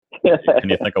Can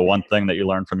you think of one thing that you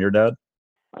learned from your dad?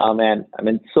 Oh man, I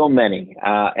mean, so many,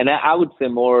 and I would say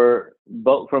more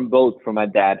both from my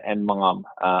dad and mom.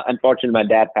 Unfortunately, my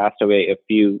dad passed away a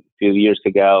few years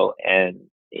ago, and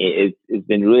it's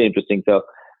been really interesting. So,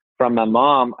 from my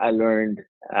mom, I learned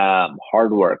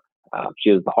hard work.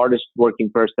 She was the hardest working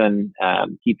person,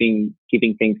 keeping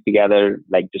things together,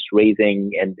 like just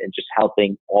raising and just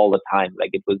helping all the time.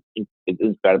 Like it's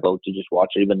incredible to just watch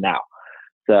it even now.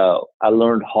 So I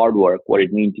learned hard work, what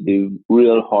it means to do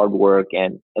real hard work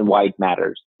and why it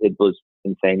matters. It was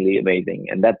insanely amazing.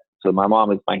 And that's, so my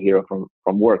mom is my hero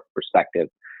from work perspective.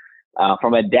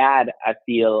 From my dad, I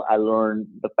feel I learned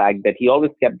the fact that he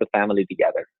always kept the family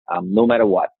together, no matter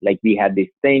what. Like we had this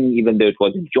thing, even though it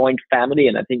was a joint family,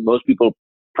 and I think most people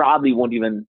probably won't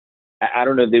even, I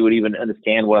don't know if they would even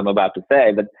understand what I'm about to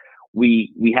say, but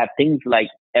we had things like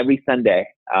every Sunday,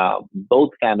 both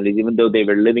families, even though they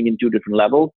were living in two different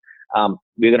levels,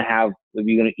 we're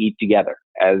gonna eat together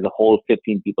as a whole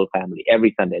 15 people family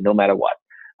every Sunday, no matter what.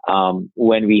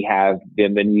 When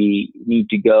we need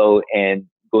to go and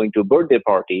going to a birthday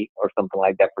party or something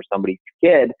like that for somebody's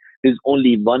kid, there's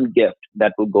only one gift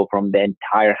that will go from the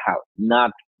entire house,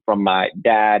 not from my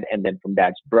dad and then from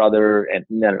dad's brother, and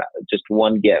no, just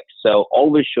one gift. So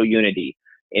always show unity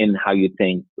in how you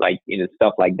think, like,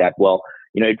 stuff like that. Well,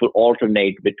 it will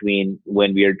alternate between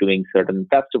when we are doing certain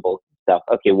festivals and stuff.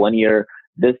 Okay, one year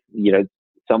this,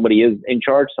 somebody is in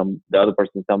charge, the other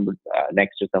person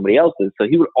next to somebody else's. So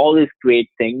he would always create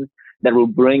things that will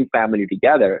bring family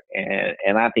together,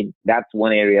 and I think that's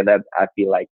one area that I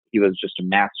feel like he was just a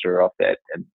master of it,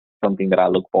 and something that I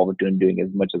look forward to and doing as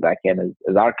much as I can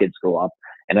as our kids grow up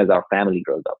and as our family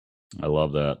grows up. I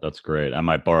love that. That's great. I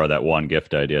might borrow that one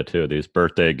gift idea too. These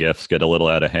birthday gifts get a little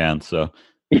out of hand. So,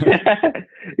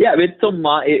 yeah,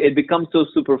 it becomes so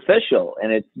superficial,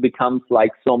 and it becomes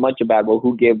like so much about, well,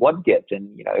 who gave what gift,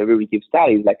 and everybody keeps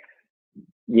tallies. Like,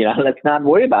 let's not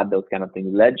worry about those kind of things.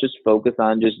 Let's just focus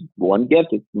on just one gift.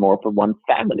 It's more for one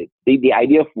family. The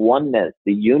idea of oneness,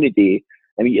 the unity.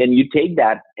 I mean, and you take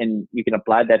that and you can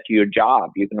apply that to your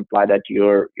job. You can apply that to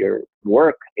your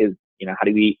work. Is, how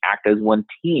do we act as one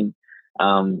team?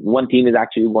 One team is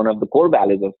actually one of the core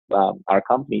values of our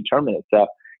company, Terminus. So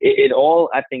it all,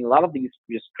 I think, a lot of these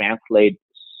just translate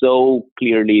so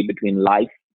clearly between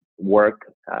life,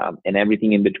 work, and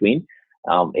everything in between.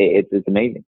 It's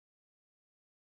amazing.